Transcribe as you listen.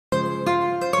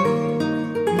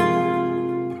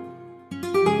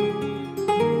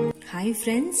Hi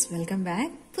friends, welcome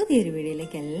back. പുതിയൊരു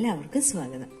വീഡിയോയിലേക്ക് എല്ലാവർക്കും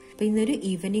സ്വാഗതം. അപ്പോൾ ഇന്നൊരു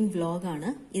ഈവനിങ് വ്ലോഗാണ്.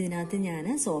 ഇതിനകത്ത് ഞാൻ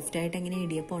സോഫ്റ്റായിട്ട് എങ്ങനെ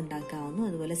ഇടിയപ്പം ഉണ്ടാക്കാവുന്നു,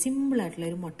 അതുപോലെ സിമ്പിളായിട്ടുള്ള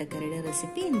ഒരു മുട്ടക്കറിയുടെ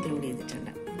റെസിപ്പി ഇൻക്ലൂഡ്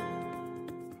ചെയ്തിട്ടുണ്ട്.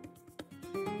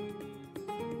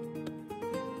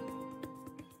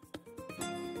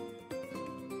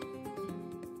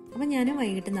 അപ്പം ഞാൻ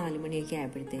വൈകിട്ട് 4 മണിയൊക്കെ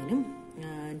ആയപ്പോഴത്തേനും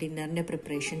ഡിന്നറിൻ്റെ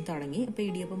പ്രിപ്പറേഷൻ തുടങ്ങി. അപ്പോൾ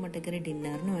ഇടിയപ്പം മുട്ടക്കറി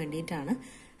ഡിന്നറിന് വേണ്ടിയിട്ടാണ്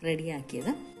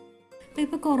റെഡിയാക്കിയത്. അപ്പോൾ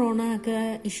ഇപ്പോൾ കൊറോണ ഒക്കെ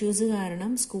ഇഷ്യൂസ്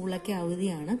കാരണം സ്കൂളൊക്കെ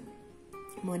അവധിയാണ്.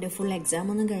 മോൻ്റെ ഫുൾ എക്സാം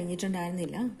ഒന്നും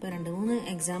കഴിഞ്ഞിട്ടുണ്ടായിരുന്നില്ല. ഇപ്പോൾ 2-3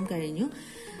 എക്സാം കഴിഞ്ഞു.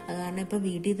 അത് കാരണം ഇപ്പോൾ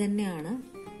വീട്ടിൽ തന്നെയാണ്.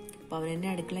 അപ്പോൾ അവനെൻ്റെ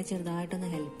അടുക്കള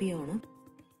ചെറുതായിട്ടൊന്ന് ഹെൽപ്പ് ചെയ്യുവാണ്.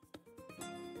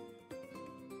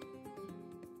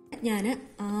 ഞാൻ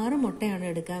 6 മുട്ടയാണ്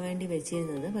എടുക്കാൻ വേണ്ടി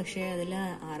വെച്ചിരുന്നത്. പക്ഷേ അതിൽ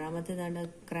 6ാമത്തെ താണ്ട്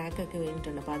ക്രാക്കൊക്കെ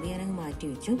വീണിട്ടുണ്ട്. അപ്പോൾ അത് ഞാനങ്ങ് മാറ്റി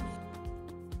വെച്ചു.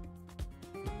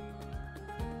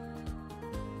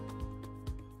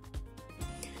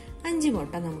 അഞ്ച്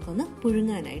മുട്ട നമുക്കൊന്ന്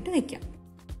പുഴുങ്ങാനായിട്ട് വെക്കാം.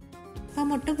 അപ്പം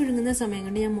മുട്ട പുഴുങ്ങുന്ന സമയം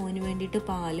കൊണ്ട് ഞാൻ മോന് വേണ്ടിയിട്ട്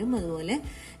പാലും അതുപോലെ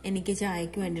എനിക്ക്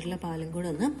ചായക്ക് വേണ്ടിയിട്ടുള്ള പാലും കൂടെ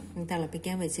ഒന്ന്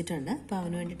തിളപ്പിക്കാൻ വെച്ചിട്ടുണ്ട്. അപ്പം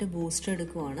അവന് വേണ്ടിയിട്ട് ബൂസ്റ്റർ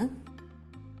എടുക്കുവാണ്.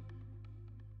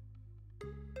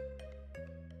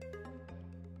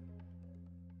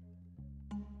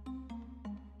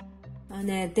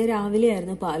 നേരത്തെ രാവിലെ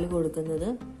ആയിരുന്നു പാല് കൊടുക്കുന്നത്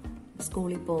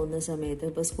സ്കൂളിൽ പോകുന്ന സമയത്ത്.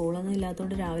 ഇപ്പോൾ സ്കൂളൊന്നും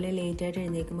ഇല്ലാത്തതുകൊണ്ട് രാവിലെ ലേറ്റായിട്ട്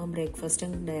എഴുന്നേൽക്കുമ്പോൾ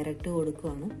ബ്രേക്ക്ഫാസ്റ്റ് ഡയറക്റ്റ്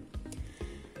കൊടുക്കുവാണ്.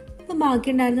 അപ്പം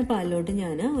ബാക്കിയുണ്ടായിരുന്ന പാലിലോട്ട്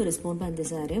ഞാൻ 1 സ്പൂൺ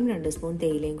പഞ്ചസാരയും 2 സ്പൂൺ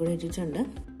തേയിലയും കൂടി ഇട്ടിട്ടുണ്ട്.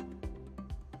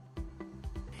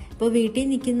 ഇപ്പോൾ വീട്ടിൽ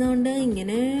നിൽക്കുന്നതുകൊണ്ട്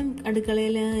ഇങ്ങനെ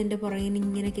അടുക്കളയിൽ എൻ്റെ പുറകിൽ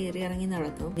ഇങ്ങനെ കയറി ഇറങ്ങി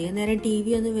നടക്കും. അധികം നേരം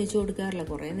TV ഒന്നും വെച്ച് കൊടുക്കാറില്ല.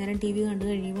 കുറേ നേരം TV കണ്ടു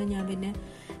കഴിയുമ്പോൾ ഞാൻ പിന്നെ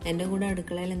എൻ്റെ കൂടെ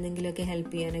അടുക്കളയിൽ എന്തെങ്കിലുമൊക്കെ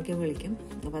ഹെൽപ്പ് ചെയ്യാനൊക്കെ വിളിക്കും.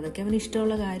 അപ്പോൾ അതൊക്കെ അവന്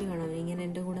ഇഷ്ടമുള്ള കാര്യമാണ്. അവൻ ഇങ്ങനെ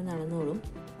എൻ്റെ കൂടെ നടന്നോളും.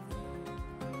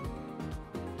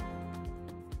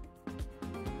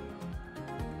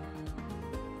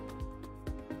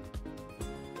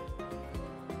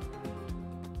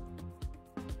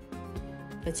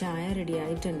 ഇപ്പം ചായ റെഡി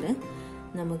ആയിട്ടുണ്ട്.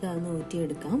 നമുക്ക് അതൊന്ന്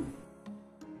ഊറ്റിയെടുക്കാം.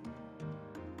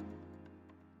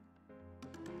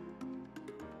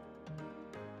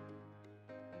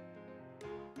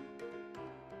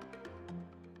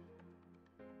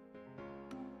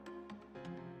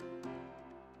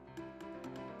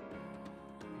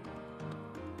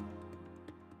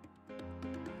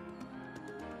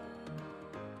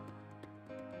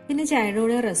 പിന്നെ ചായയുടെ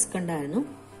കൂടെ റസ്ക് ഉണ്ടായിരുന്നു.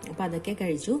 അപ്പം അതൊക്കെ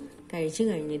കഴിച്ചു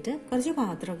കഴിഞ്ഞിട്ട് കുറച്ച്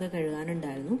പാത്രമൊക്കെ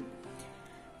കഴുകാനുണ്ടായിരുന്നു.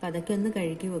 അപ്പം അതൊക്കെ ഒന്ന്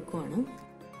കഴുകി വെക്കുവാണ്.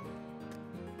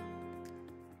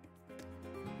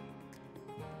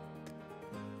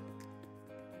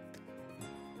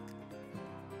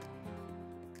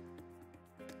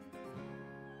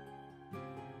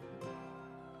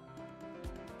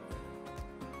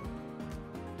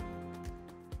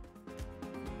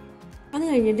 അത്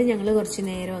കഴിഞ്ഞിട്ട് ഞങ്ങൾ കുറച്ച്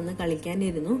നേരം ഒന്ന്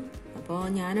കളിക്കാനിരുന്നു. അപ്പോൾ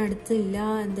ഞാൻ അടുത്തില്ല,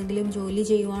 എന്തെങ്കിലും ജോലി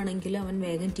ചെയ്യുവാണെങ്കിൽ അവൻ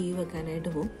വേഗം TV വെക്കാനായിട്ട്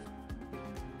പോകും.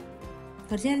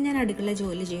 കുറച്ച് നേരം ഞാൻ അടുക്കള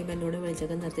ജോലി ചെയ്യുമ്പോൾ എൻ്റെ കൂടെ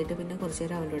വിളിച്ചൊക്കെ നിർത്തിയിട്ട് പിന്നെ കുറച്ച്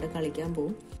നേരം അവൻ്റെ കൂടെ കളിക്കാൻ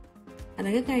പോകും.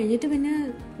 അതൊക്കെ കഴിഞ്ഞിട്ട് പിന്നെ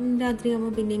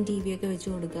രാത്രിയാകുമ്പോൾ പിന്നെയും TV ഒക്കെ വെച്ച്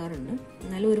കൊടുക്കാറുണ്ട്.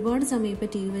 എന്നാലും ഒരുപാട് സമയം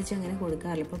ഇപ്പോൾ TV വെച്ച് അങ്ങനെ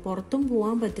കൊടുക്കാറില്ല. ഇപ്പോൾ പുറത്തും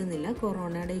പോകാൻ പറ്റുന്നില്ല.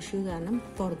 കൊറോണയുടെ ഇഷ്യൂ കാരണം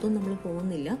പുറത്തും നമ്മൾ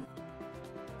പോകുന്നില്ല.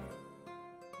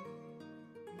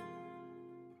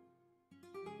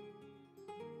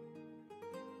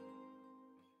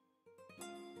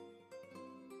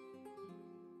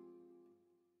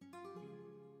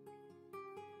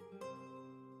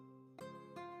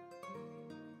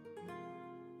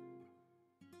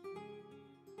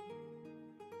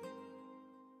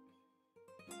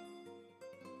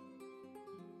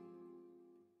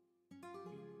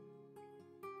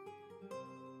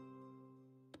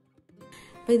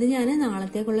 അപ്പോൾ ഇത് ഞാൻ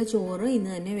നാളത്തേക്കുള്ള ചോറ് ഇന്ന്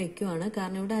തന്നെ വെക്കുവാണ്.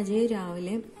 കാരണം ഇവിടെ അജയ്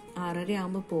രാവിലെ 6:30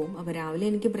 ആകുമ്പോൾ പോകും. അപ്പോൾ രാവിലെ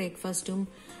എനിക്ക് ബ്രേക്ക്ഫാസ്റ്റും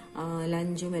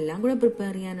ലഞ്ചും എല്ലാം കൂടെ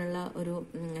പ്രിപ്പയർ ചെയ്യാനുള്ള ഒരു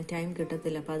ടൈം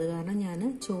കിട്ടത്തില്ല. അപ്പോൾ അത് കാരണം ഞാൻ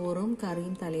ചോറും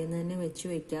കറിയും തലേന്ന് തന്നെ വെച്ച്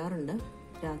വെക്കാറുണ്ട്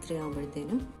രാത്രി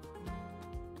ആകുമ്പോഴത്തേനും.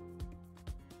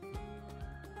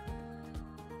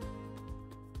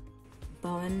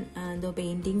 അപ്പോൾ അവൻ എന്തോ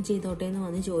പെയിൻറ്റിങ് ചെയ്തോട്ടെ എന്ന്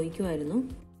വന്ന് ചോദിക്കുമായിരുന്നു.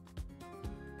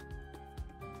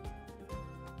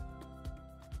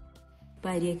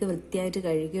 അപ്പം അരിയൊക്കെ വൃത്തിയായിട്ട്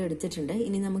കഴുകി എടുത്തിട്ടുണ്ട്.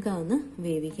 ഇനി നമുക്ക് അതൊന്ന്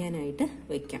വേവിക്കാനായിട്ട്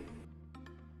വെക്കാം.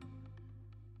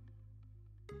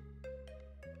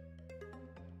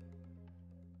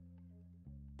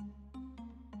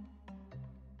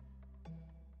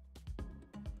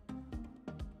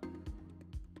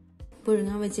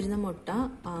 പുഴുങ്ങാൻ വെച്ചിരുന്ന മുട്ട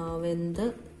വെന്ത്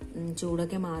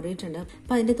ചൂടൊക്കെ മാറിയിട്ടുണ്ട്.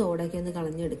 അപ്പം അതിൻ്റെ തോടൊക്കെ ഒന്ന്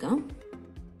കളഞ്ഞെടുക്കാം.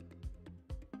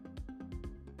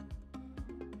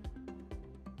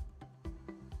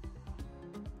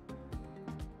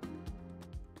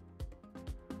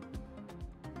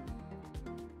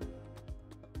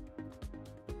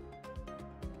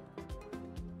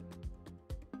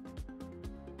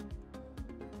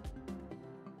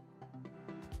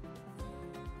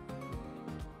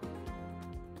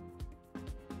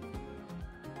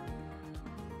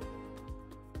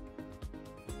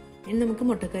 ഇനി നമുക്ക്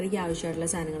മുട്ടക്കറിക്ക് ആവശ്യമായിട്ടുള്ള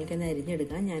സാധനങ്ങൾക്ക്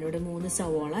അരിഞ്ഞെടുക്കാം. ഞാനിവിടെ 3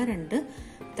 സവോള, 2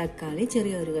 തക്കാളി,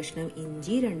 ചെറിയൊരു കഷ്ണം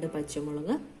ഇഞ്ചി, 2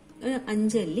 പച്ചമുളക്,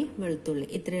 5 അല്ലി വെളുത്തുള്ളി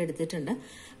ഇത്രയും എടുത്തിട്ടുണ്ട്.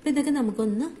 അപ്പൊ ഇതൊക്കെ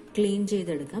നമുക്കൊന്ന് ക്ലീൻ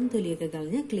ചെയ്തെടുക്കാം. തൊലിയൊക്കെ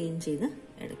കളഞ്ഞ് ക്ലീൻ ചെയ്ത്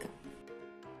എടുക്കാം.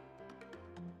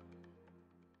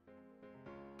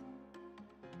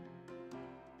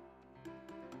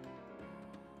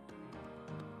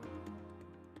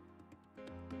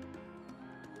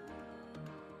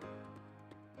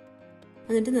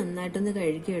 എന്നിട്ട് നന്നായിട്ടൊന്ന്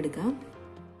കഴുകിയെടുക്കാം.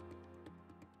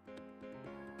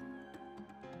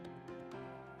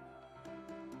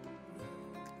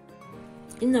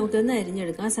 ഇനി നമുക്കൊന്ന്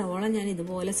അരിഞ്ഞെടുക്കാം. സവോള ഞാൻ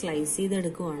ഇതുപോലെ സ്ലൈസ്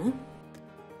ചെയ്തെടുക്കുവാണ്.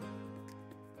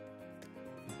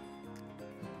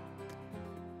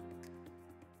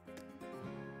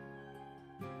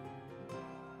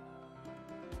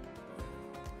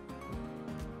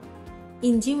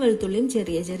 ഇഞ്ചിയും വെളുത്തുള്ളിയും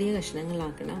ചെറിയ ചെറിയ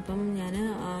കഷ്ണങ്ങളാക്കണം. അപ്പം ഞാൻ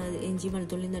ഇഞ്ചിയും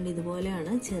വെളുത്തുള്ളിയും തന്നെ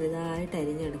ഇതുപോലെയാണ് ചെറുതായിട്ട്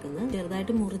അരിഞ്ഞെടുക്കുന്നത്.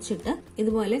 ചെറുതായിട്ട് മുറിച്ചിട്ട്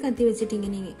ഇതുപോലെ കത്തി വെച്ചിട്ട്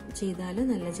ഇങ്ങനെ ചെയ്താൽ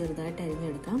നല്ല ചെറുതായിട്ട്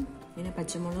അരിഞ്ഞെടുക്കാം. പിന്നെ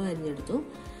പച്ചമുളക് അരിഞ്ഞെടുത്തു,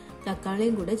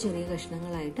 തക്കാളിയും കൂടെ ചെറിയ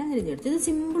കഷ്ണങ്ങളായിട്ട് അരിഞ്ഞെടുത്തു. ഇത്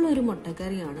സിമ്പിൾ ഒരു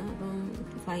മുട്ടക്കറിയാണ്. അപ്പം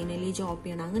ഫൈനലി ചോപ്പ്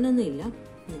ചെയ്യണം അങ്ങനെയൊന്നും ഇല്ല.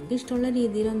 നിങ്ങൾക്ക് ഇഷ്ടമുള്ള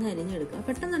രീതിയിലൊന്ന് അരിഞ്ഞെടുക്കുക.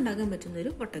 പെട്ടെന്ന് ഉണ്ടാക്കാൻ പറ്റുന്ന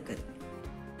ഒരു മുട്ടക്കറി.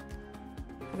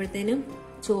 അപ്പോഴത്തേനും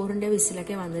ചോറിന്റെ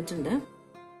വിസിലൊക്കെ വന്നിട്ടുണ്ട്.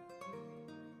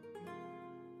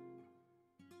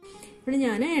 ഇവിടെ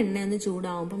ഞാൻ എണ്ണ ഒന്ന്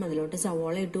ചൂടാവുമ്പം അതിലോട്ട്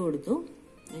സവോള ഇട്ട് കൊടുത്തു.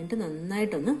 എന്നിട്ട്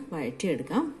നന്നായിട്ടൊന്ന്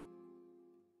വഴറ്റിയെടുക്കാം.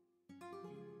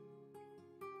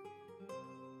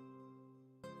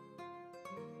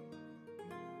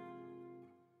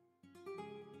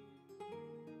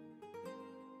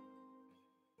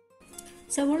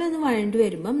 സവോള ഒന്ന് വഴണ്ടി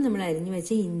വരുമ്പം നമ്മൾ അരിഞ്ഞു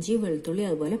വെച്ച ഇഞ്ചി, വെളുത്തുള്ളി,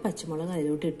 അതുപോലെ പച്ചമുളക്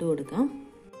അതിലോട്ട് ഇട്ട് കൊടുക്കാം.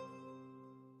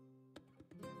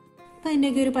 അപ്പൊ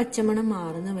അതിൻ്റെയൊക്കെ ഒരു പച്ചമണം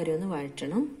മാറുന്ന വരെ ഒന്ന്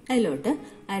വഴറ്റണം. അതിലോട്ട്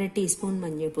 1/2 ടീസ്പൂൺ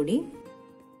മഞ്ഞൾപ്പൊടി,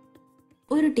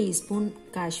 1 ടീസ്പൂൺ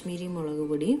കാശ്മീരി മുളക്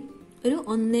പൊടി, ഒരു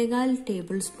 1.25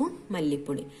 ടേബിൾ സ്പൂൺ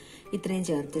മല്ലിപ്പൊടി ഇത്രയും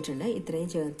ചേർത്തിട്ടുണ്ട്. ഇത്രയും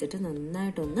ചേർത്തിട്ട്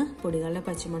നന്നായിട്ടൊന്ന് പൊടികളുടെ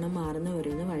പച്ചമണം മാറുന്ന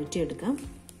വരെ ഒന്ന് വഴറ്റിയെടുക്കാം.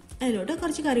 അതിലോട്ട്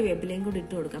കുറച്ച് കറിവേപ്പിലയും കൂടി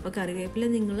ഇട്ട് കൊടുക്കാം. അപ്പൊ കറിവേപ്പില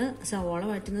നിങ്ങൾ സവോള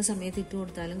വഴറ്റുന്ന സമയത്ത് ഇട്ട്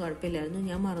കൊടുത്താലും കുഴപ്പമില്ലായിരുന്നു.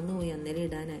 ഞാൻ മറന്നുപോയി അന്നേരം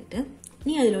ഇടാനായിട്ട്.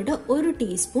 ഇനി അതിലോട്ട് 1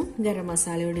 ടീസ്പൂൺ ഗരം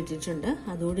മസാല കൂടി ഇട്ടിട്ടുണ്ട്.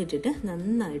 അതുകൂടി ഇട്ടിട്ട്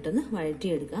നന്നായിട്ടൊന്ന്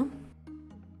വഴറ്റിയെടുക്കാം.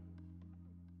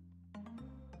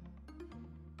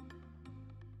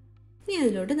 ഇനി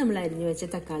അതിലോട്ട് നമ്മൾ അരിഞ്ഞു വെച്ച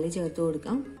തക്കാളി ചേർത്ത്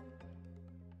കൊടുക്കാം.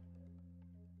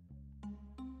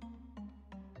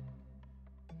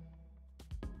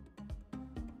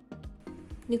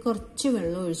 ഇനി കുറച്ച്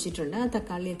വെള്ളം ഒഴിച്ചിട്ടുണ്ട്. ആ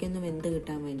തക്കാളിയൊക്കെ ഒന്ന് വെന്ത്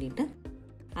കിട്ടാൻ വേണ്ടിയിട്ട്.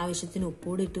 ആവശ്യത്തിന്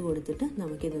ഉപ്പൂടി ഇട്ട് കൊടുത്തിട്ട്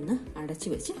നമുക്കിതൊന്ന് അടച്ചു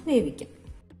വെച്ച് വേവിക്കാം.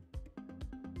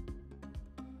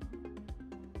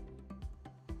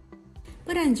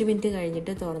 ഒരു 5 മിനിറ്റ്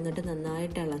കഴിഞ്ഞിട്ട് തുറന്നിട്ട്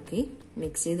നന്നായിട്ട് ഇളക്കി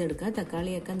മിക്സ് ചെയ്തെടുക്കുക.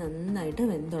 തക്കാളിയൊക്കെ നന്നായിട്ട്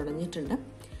വെന്തുടഞ്ഞിട്ടുണ്ട്.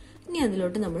 ഇനി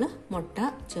അതിലോട്ട് നമ്മൾ മുട്ട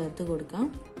ചേർത്ത് കൊടുക്കാം.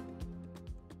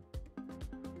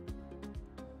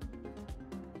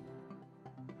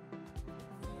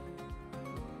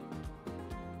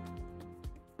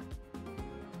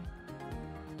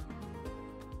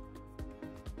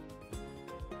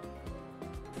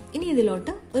 ഇനി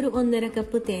ഇതിലോട്ട് ഒരു 1.5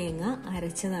 കപ്പ് തേങ്ങ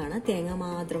അരച്ചതാണ്. തേങ്ങ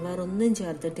മാത്രം, വേറെ ഒന്നും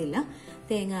ചേർത്തിട്ടില്ല.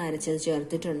 തേങ്ങ അരച്ചത്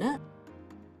ചേർത്തിട്ടുണ്ട്.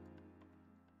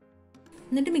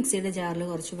 എന്നിട്ട് മിക്സിയുടെ ജാറിൽ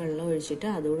കുറച്ച് വെള്ളം ഒഴിച്ചിട്ട്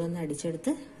അതുകൂടെ ഒന്ന്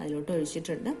അടിച്ചെടുത്ത് അതിലോട്ട്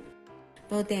ഒഴിച്ചിട്ടുണ്ട്.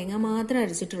 അപ്പോൾ തേങ്ങ മാത്രം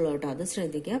അരച്ചിട്ടുള്ളൂ കേട്ടോ, അത്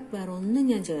ശ്രദ്ധിക്കുക. വേറെ ഒന്നും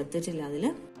ഞാൻ ചേർത്തിട്ടില്ല അതിൽ.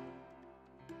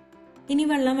 ഇനി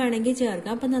വെള്ളം വേണമെങ്കിൽ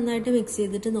ചേർക്കാം. അപ്പം നന്നായിട്ട് മിക്സ്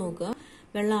ചെയ്തിട്ട് നോക്കുക.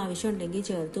 വെള്ളം ആവശ്യമുണ്ടെങ്കിൽ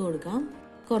ചേർത്ത് കൊടുക്കാം.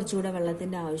 കുറച്ചുകൂടെ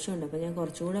വെള്ളത്തിന്റെ ആവശ്യമുണ്ട്. അപ്പം ഞാൻ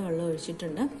കുറച്ചുകൂടെ വെള്ളം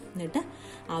ഒഴിച്ചിട്ടുണ്ട്. എന്നിട്ട്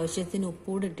ആവശ്യത്തിന്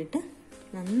ഉപ്പൂടെ ഇട്ടിട്ട്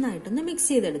നന്നായിട്ടൊന്ന് മിക്സ്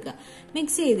ചെയ്തെടുക്കുക.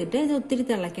 മിക്സ് ചെയ്തിട്ട് ഇത് ഒത്തിരി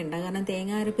തിളയ്ക്കണ്ട. കാരണം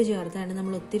തേങ്ങ അരപ്പ് ചേർത്താണ്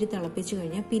നമ്മൾ ഒത്തിരി തിളപ്പിച്ചു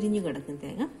കഴിഞ്ഞാൽ പിരിഞ്ഞു കിടക്കും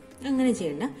തേങ്ങ. അങ്ങനെ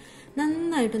ചെയ്യണ്ട.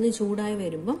 നന്നായിട്ടൊന്ന് ചൂടായി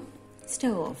വരുമ്പം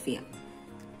സ്റ്റവ് ഓഫ് ചെയ്യാം.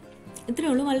 ഇത്രയേ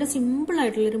ഉള്ളൂ. വളരെ സിമ്പിൾ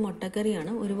ആയിട്ടുള്ളൊരു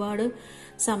മുട്ടക്കറിയാണ്. ഒരുപാട്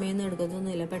സമയമൊന്നും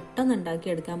എടുക്കത്തൊന്നുമില്ല. പെട്ടെന്ന് ഉണ്ടാക്കി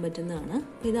എടുക്കാൻ പറ്റുന്നതാണ്.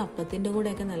 ഇത് അപ്പത്തിന്റെ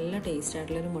കൂടെയൊക്കെ നല്ല ടേസ്റ്റ്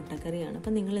ആയിട്ടുള്ളൊരു മുട്ടക്കറിയാണ്.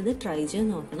 അപ്പം നിങ്ങളിത് ട്രൈ ചെയ്ത്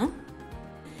നോക്കണം.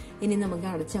 ഇനി നമുക്ക്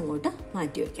അടച്ചങ്ങോട്ട്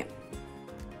മാറ്റി വയ്ക്കാം.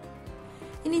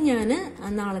 ഇനി ഞാൻ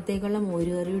നാളത്തേക്കുള്ള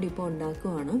മോരുകറിയോട് ഇപ്പോൾ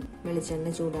ഉണ്ടാക്കുവാണ്. വെളിച്ചെണ്ണ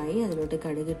ചൂടായി അതിലോട്ട്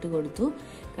കടുകിട്ട് കൊടുത്തു.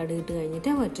 കടുകിട്ട്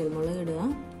കഴിഞ്ഞിട്ട് വറ്റൽമുളക് ഇടുക,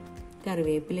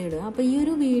 കറിവേപ്പില ഇടുക. അപ്പോൾ ഈ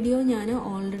ഒരു വീഡിയോ ഞാൻ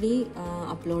ഓൾറെഡി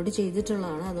അപ്ലോഡ്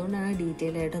ചെയ്തിട്ടുള്ളതാണ്. അതുകൊണ്ടാണ്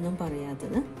ഡീറ്റെയിൽ ആയിട്ടൊന്നും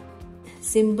പറയാത്തത്.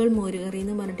 സിമ്പിൾ മോരുകറി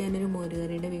എന്ന് പറഞ്ഞിട്ട് ഞാനൊരു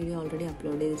മോരുകറിയുടെ വീഡിയോ ഓൾറെഡി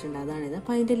അപ്ലോഡ് ചെയ്തിട്ടുണ്ട്. അതാണിത്.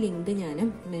 അപ്പോൾ അതിൻ്റെ ലിങ്ക് ഞാൻ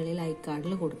മേളിൽ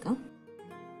ഐക്കാർഡിൽ കൊടുക്കാം.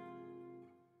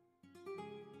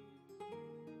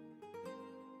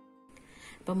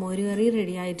 അപ്പം മോരുകറി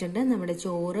റെഡി ആയിട്ടുണ്ട്. നമ്മുടെ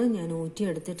ചോറ് ഞാൻ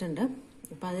ഊറ്റിയെടുത്തിട്ടുണ്ട്.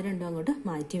 അപ്പം അത് രണ്ടും അങ്ങോട്ട്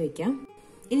മാറ്റി വെക്കാം.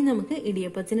 ഇനി നമുക്ക്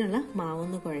ഇടിയപ്പത്തിനുള്ള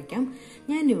മാവൊന്ന് കുഴയ്ക്കാം.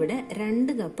 ഞാനിവിടെ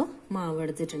 2 കപ്പ് മാവ്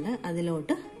എടുത്തിട്ടുണ്ട്.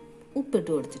 അതിലോട്ട് ഉപ്പിട്ട്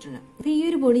കൊടുത്തിട്ടുണ്ട്. അപ്പം ഈ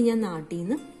ഒരു പൊടി ഞാൻ നാട്ടിൽ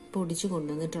നിന്ന് പൊടിച്ചു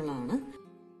കൊണ്ടുവന്നിട്ടുള്ളതാണ്.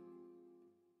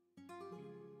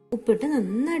 ഉപ്പിട്ട്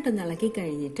നന്നായിട്ടൊന്ന് ഇളക്കി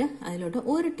കഴിഞ്ഞിട്ട് അതിലോട്ട്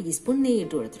 1 ടീസ്പൂൺ നെയ്യ്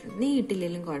ഇട്ട് കൊടുത്തിട്ടുണ്ട്. നെയ്യ്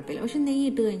ഇട്ടില്ലെങ്കിലും കുഴപ്പമില്ല. പക്ഷെ നെയ്യ്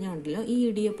ഇട്ട് കഴിഞ്ഞാൽ ഉണ്ടല്ലോ ഈ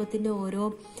ഇടിയപ്പത്തിന്റെ ഓരോ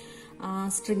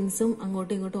സ്ട്രിങ്സും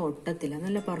അങ്ങോട്ടും ഇങ്ങോട്ടും ഒട്ടത്തില്ല.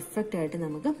 നല്ല പെർഫെക്റ്റ് ആയിട്ട്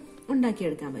നമുക്ക്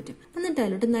ഉണ്ടാക്കിയെടുക്കാൻ പറ്റും. എന്നിട്ട്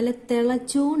അതിലോട്ട് നല്ല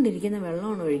തിളച്ചുകൊണ്ടിരിക്കുന്ന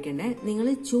വെള്ളമാണ് ഒഴിക്കേണ്ടത്. നിങ്ങൾ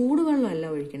ചൂടുവെള്ളമല്ല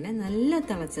ഒഴിക്കേണ്ടത്, നല്ല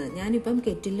തിളച്ചത്. ഞാനിപ്പം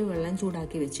കെറ്റിലിൽ വെള്ളം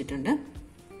ചൂടാക്കി വെച്ചിട്ടുണ്ട്.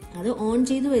 അത് ഓൺ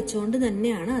ചെയ്ത് വെച്ചുകൊണ്ട്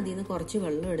തന്നെയാണ് അതിൽ നിന്ന് കുറച്ച്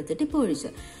വെള്ളം എടുത്തിട്ട് ഇപ്പോൾ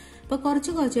ഒഴിച്ചത്. അപ്പോൾ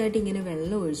കുറച്ചായിട്ട് ഇങ്ങനെ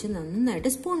വെള്ളം ഒഴിച്ച് നന്നായിട്ട്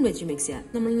സ്പൂൺ വെച്ച് മിക്സ് ചെയ്യാം.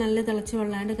 നമ്മൾ നല്ല തിളച്ച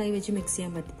വെള്ളമായിട്ട് കൈ വെച്ച് മിക്സ്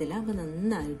ചെയ്യാൻ പറ്റത്തില്ല. അപ്പോൾ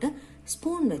നന്നായിട്ട്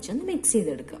സ്പൂൺ വെച്ചൊന്ന് മിക്സ്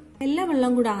ചെയ്തെടുക്കുക. എല്ലാ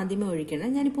വെള്ളം കൂടെ ആദ്യമേ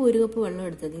ഒഴിക്കണം. ഞാനിപ്പോൾ 1 കപ്പ് വെള്ളം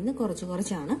എടുത്തതിൽ നിന്ന്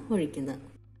കുറച്ചാണ് ഒഴിക്കുന്നത്.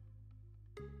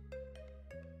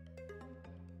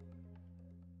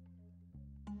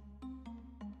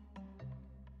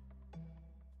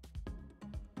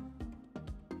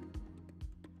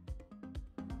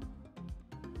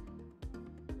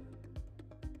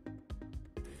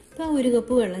 അപ്പോൾ 1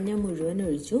 കപ്പ് വെള്ളം ഞാൻ മുഴുവൻ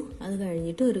ഒഴിച്ചു. അത്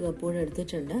കഴിഞ്ഞിട്ട് 1 കപ്പ് കൂടെ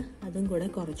എടുത്തിട്ടുണ്ട്. അതും കൂടെ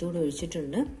കുറച്ചുകൂടെ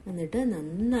ഒഴിച്ചിട്ടുണ്ട്. എന്നിട്ട്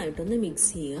നന്നായിട്ടൊന്ന്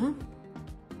മിക്സ് ചെയ്യുക.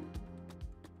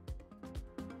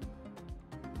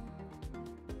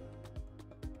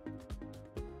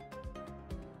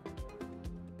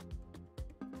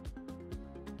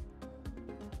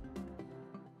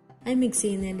 അത് മിക്സ്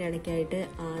ചെയ്യുന്നതിൻ്റെ ഇടയ്ക്കായിട്ട്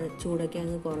ആ ചൂടൊക്കെ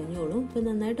അങ്ങ് കുറഞ്ഞോളും. ഇപ്പോൾ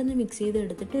നന്നായിട്ടൊന്ന് മിക്സ് ചെയ്ത്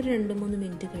എടുത്തിട്ട് 2-3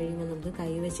 മിനിറ്റ് കഴിയുമ്പോൾ നമുക്ക്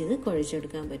കൈ വെച്ച് ഇത്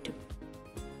കുഴച്ചെടുക്കാൻ പറ്റും.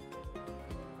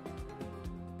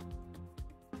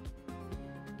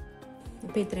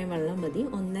 അപ്പോൾ ഇത്രയും വെള്ളം മതി.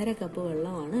 1.5 കപ്പ്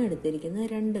വെള്ളമാണ് എടുത്തിരിക്കുന്നത്.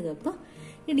 2 കപ്പ്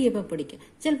ഇടിയപ്പപ്പൊടിക്ക്.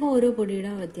 ചിലപ്പോൾ ഓരോ പൊടിയുടെ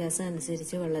വ്യത്യാസം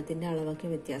അനുസരിച്ച് വെള്ളത്തിന്റെ അളവൊക്കെ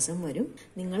വ്യത്യാസം വരും.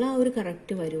 നിങ്ങൾ ആ ഒരു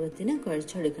കറക്റ്റ് പരുവത്തിന്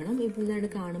കുഴച്ചെടുക്കണം. ഇപ്പം ഞാൻ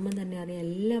കാണുമ്പോൾ തന്നെ അറിയാം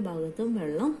എല്ലാ ഭാഗത്തും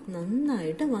വെള്ളം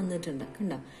നന്നായിട്ട് വന്നിട്ടുണ്ട്.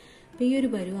 കണ്ടോ? അപ്പോൾ ഈ ഒരു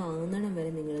പരുവം ആവുന്നിടം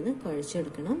വരെ നിങ്ങളിത്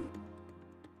കുഴച്ചെടുക്കണം.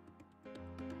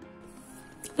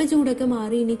 ഇപ്പം ചൂടൊക്കെ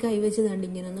മാറി ഇനി കൈവച്ച്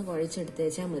ഇങ്ങനെ ഒന്ന്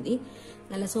കുഴച്ചെടുത്തേച്ചാൽ മതി.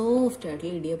 നല്ല സോഫ്റ്റ്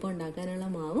ആയിട്ടുള്ള ഇടിയപ്പം ഉണ്ടാക്കാനുള്ള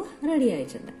മാവ് റെഡി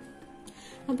ആയിട്ടുണ്ട്.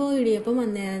 അപ്പോൾ ഇടിയപ്പം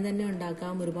അന്നേരം തന്നെ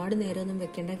ഉണ്ടാക്കാം. ഒരുപാട് നേരമൊന്നും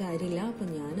വെക്കേണ്ട കാര്യമില്ല. അപ്പം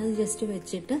ഞാനത് ജസ്റ്റ്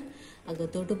വെച്ചിട്ട്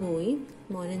അകത്തോട്ട് പോയി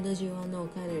മോനെന്തോ ചെയ്യുവാന്ന്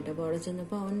നോക്കാനായിട്ട്. അപ്പോൾ അവിടെ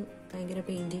ചെന്നപ്പോൾ അവൻ ഭയങ്കര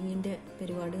പെയിന്റിങ്ങിന്റെ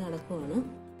പരിപാടി നടക്കുവാണ്.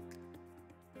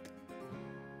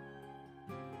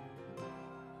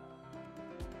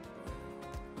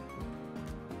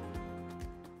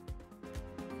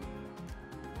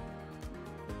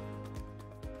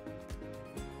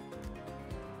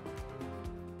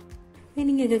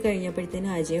 പെയിന്റിങ്ങൊക്കെ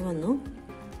കഴിഞ്ഞപ്പോഴത്തേനും അജയ് വന്നു.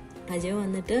 അജയ്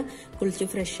വന്നിട്ട് കുളിച്ച്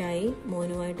ഫ്രഷായി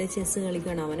മോനുമായിട്ട് ചെസ്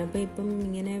കളിക്കണം. അവനപ്പോൾ ഇപ്പം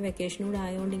ഇങ്ങനെ വെക്കേഷനൂടെ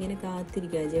ആയതുകൊണ്ട് ഇങ്ങനെ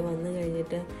കാത്തിരിക്കുക അജയ് വന്നു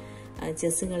കഴിഞ്ഞിട്ട്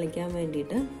ചെസ് കളിക്കാൻ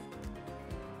വേണ്ടിയിട്ട്.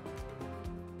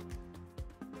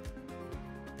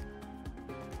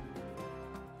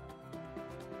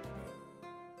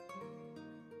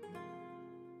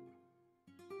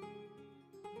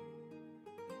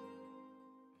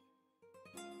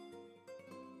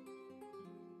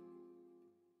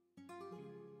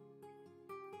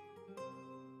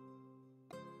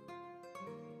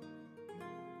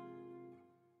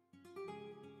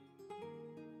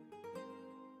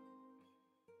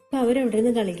 അപ്പൊ അവരെവിടെ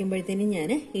നിന്ന് കളിക്കുമ്പോഴത്തേനും ഞാൻ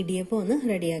ഇടിയപ്പം ഒന്ന്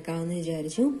റെഡിയാക്കാമെന്ന്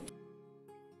വിചാരിച്ചു.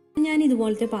 ഞാൻ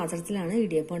ഇതുപോലത്തെ പാത്രത്തിലാണ്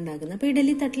ഇടിയപ്പം ഉണ്ടാക്കുന്നത്. അപ്പൊ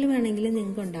ഇഡലി തട്ടിൽ വേണമെങ്കിൽ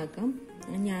നിങ്ങൾക്ക് ഉണ്ടാക്കാം.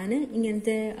 ഞാൻ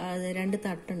ഇങ്ങനത്തെ 2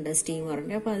 തട്ടുണ്ട്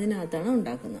സ്റ്റീമറിന്റെ. അപ്പൊ അതിനകത്താണ്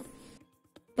ഉണ്ടാക്കുന്നത്.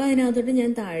 അപ്പൊ അതിനകത്തോട്ട്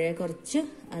ഞാൻ താഴെ കുറച്ച്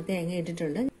തേങ്ങ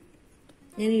ഇട്ടിട്ടുണ്ട്.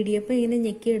 ഞാൻ ഇടിയപ്പം ഇങ്ങനെ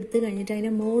ഞെക്കി എടുത്ത് കഴിഞ്ഞിട്ട്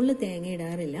അതിന്റെ മുകളിൽ തേങ്ങ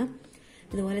ഇടാറില്ല.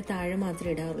 ഇതുപോലെ താഴെ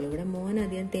മാത്രമേ ഇടാറുള്ളൂ. ഇവിടെ മോൻ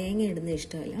അധികം തേങ്ങ ഇടുന്ന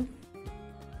ഇഷ്ടമല്ല.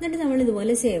 എന്നിട്ട് നമ്മൾ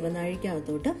ഇതുപോലെ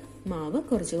സേവനാഴിക്കകത്തോട്ട് മാവ്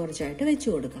കുറച്ചായിട്ട് വെച്ചു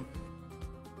കൊടുക്കാം.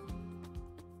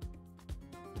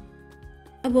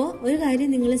 അപ്പോൾ ഒരു കാര്യം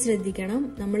നിങ്ങൾ ശ്രദ്ധിക്കണം.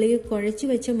 നമ്മൾ ഈ കുഴച്ചു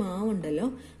വെച്ച മാവുണ്ടല്ലോ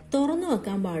തുറന്നു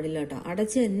വെക്കാൻ പാടില്ല കേട്ടോ.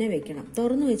 അടച്ച് തന്നെ വെക്കണം.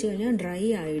 തുറന്നു വെച്ച് കഴിഞ്ഞാൽ ഡ്രൈ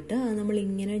ആയിട്ട് അത് നമ്മൾ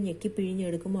ഇങ്ങനെ ഞെക്കി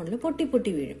പിഴിഞ്ഞെടുക്കുമ്പോൾ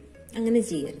പൊട്ടി വീഴും. അങ്ങനെ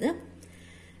ചെയ്യരുത്.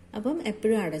 അപ്പം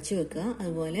എപ്പോഴും അടച്ചു വെക്കുക.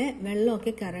 അതുപോലെ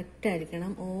വെള്ളമൊക്കെ കറക്റ്റ് ആയിരിക്കണം.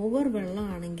 ഓവർ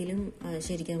വെള്ളമാണെങ്കിലും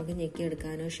ശരിക്കും നമുക്ക്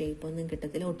ഞെക്കിയെടുക്കാനോ ഷേപ്പൊന്നും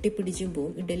കിട്ടത്തില്ല. ഒട്ടിപ്പിടിച്ചും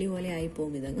പോവും. ഇഡലി പോലെ ആയി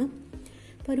പോവും ഇതങ്ങ്.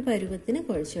 അപ്പോൾ ഒരു പരുവത്തിന്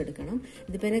കുഴച്ചെടുക്കണം.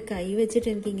 ഇതിപ്പോൾ എന്നെ കൈ വെച്ചിട്ട്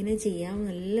എനിക്കിങ്ങനെ ചെയ്യാൻ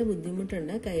നല്ല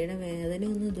ബുദ്ധിമുട്ടുണ്ട്. കൈയുടെ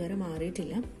വേദനയൊന്നും ഇതുവരെ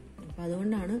മാറിയിട്ടില്ല. അപ്പോൾ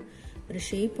അതുകൊണ്ടാണ് ഒരു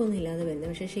ഷേപ്പൊന്നും ഇല്ലാതെ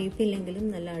വരുന്നത്. പക്ഷേ ഷേപ്പ് ഇല്ലെങ്കിലും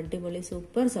നല്ല അടിപൊളി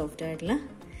സൂപ്പർ സോഫ്റ്റ് ആയിട്ടുള്ള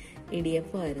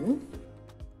ഇടിയപ്പമായിരുന്നു.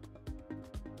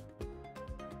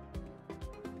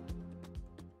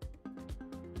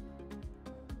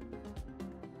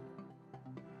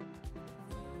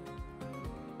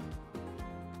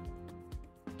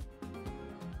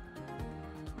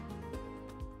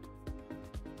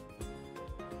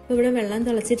 ഇവിടെ വെള്ളം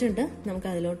തിളച്ചിട്ടുണ്ട്. നമുക്ക്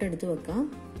അതിലോട്ട് എടുത്ത് വെക്കാം.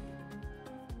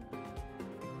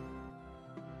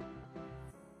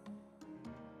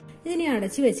 ഇതിനെ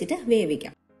അടച്ചു വെച്ചിട്ട്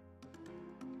വേവിക്കാം.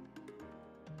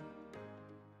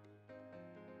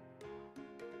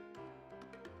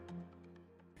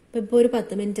 ഇപ്പോൾ ഒരു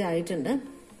 10 മിനിറ്റ് ആയിട്ടുണ്ട്.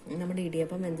 നമ്മുടെ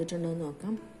ഇടിയപ്പം വെന്തിട്ടുണ്ടോ എന്ന്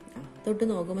നോക്കാം. തൊട്ട്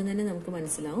നോക്കുമ്പോൾ തന്നെ നമുക്ക്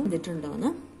മനസ്സിലാവും വെന്തിട്ടുണ്ടോന്ന്.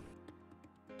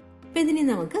 അപ്പം ഇതിനെ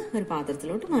നമുക്ക് ഒരു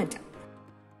പാത്രത്തിലോട്ട് മാറ്റാം.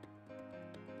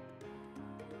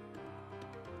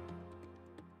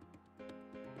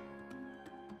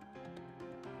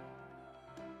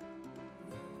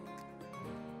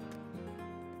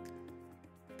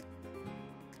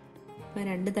 അപ്പം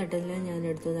 2 തട്ടിൽ ഞാൻ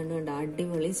എടുത്തതുകൊണ്ട് കണ്ടോ,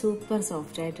 അടിപൊളി സൂപ്പർ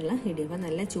സോഫ്റ്റ് ആയിട്ടുള്ള ഇടിയപ്പം.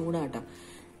 നല്ല ചൂടാട്ടോ,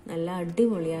 നല്ല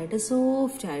അടിപൊളിയായിട്ട്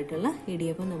സോഫ്റ്റ് ആയിട്ടുള്ള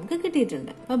ഇടിയപ്പം നമുക്ക്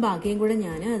കിട്ടിയിട്ടുണ്ട്. അപ്പൊ ബാക്കിയും കൂടെ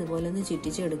ഞാൻ അതുപോലെ ഒന്ന്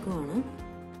ചുറ്റിച്ചെടുക്കുവാണ്.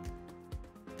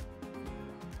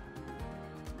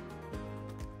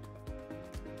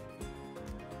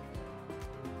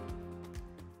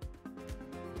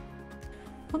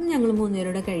 അപ്പം ഞങ്ങൾ 3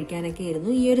 പേരോടെ കഴിക്കാനൊക്കെ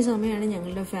ആയിരുന്നു. ഈ ഒരു സമയമാണ്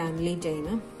ഞങ്ങളുടെ ഫാമിലി ടൈം.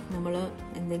 നമ്മൾ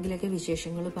എന്തെങ്കിലുമൊക്കെ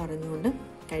വിശേഷങ്ങൾ പറഞ്ഞുകൊണ്ട്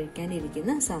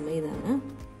കഴിക്കാനിരിക്കുന്ന സമയം ഇതാണ്.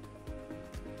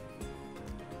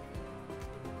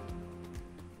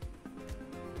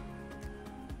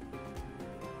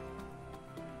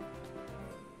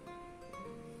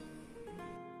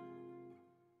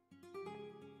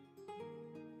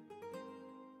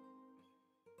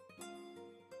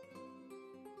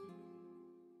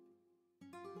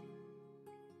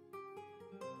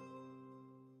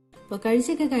 അപ്പോൾ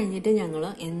കഴിച്ചൊക്കെ കഴിഞ്ഞിട്ട് ഞങ്ങൾ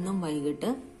എന്നും വൈകിട്ട്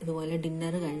ഇതുപോലെ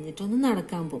ഡിന്നർ കഴിഞ്ഞിട്ടൊന്ന്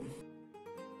നടക്കാൻ പോകും.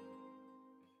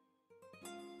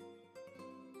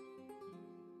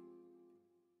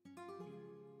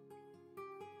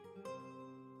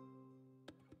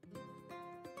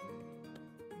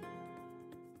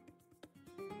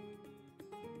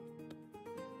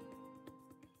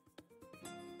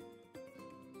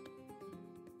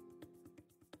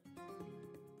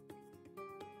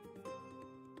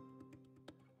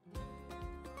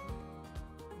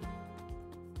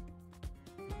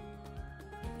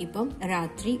 ഇപ്പം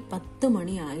രാത്രി 10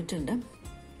 മണി ആയിട്ടുണ്ട്.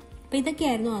 അപ്പം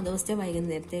ഇതൊക്കെയായിരുന്നു ആ ദിവസത്തെ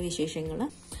വൈകുന്നേരത്തെ വിശേഷങ്ങൾ.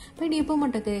 അപ്പം ഇടിയപ്പം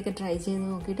മുട്ടക്കറിയൊക്കെ ട്രൈ ചെയ്ത്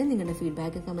നോക്കിയിട്ട് നിങ്ങളുടെ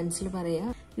ഫീഡ്ബാക്ക് കമൻസിൽ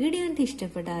പറയുക. വീഡിയോ കണ്ടിട്ട്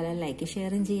ഇഷ്ടപ്പെട്ടാൽ ലൈക്ക്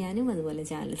ഷെയറും ചെയ്യാനും അതുപോലെ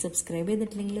ചാനൽ സബ്സ്ക്രൈബ്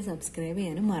ചെയ്തിട്ടില്ലെങ്കിൽ സബ്സ്ക്രൈബ്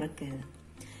ചെയ്യാനും മറക്കരുത്.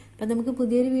 അപ്പം നമുക്ക്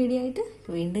പുതിയൊരു വീഡിയോ ആയിട്ട്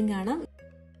വീണ്ടും കാണാം.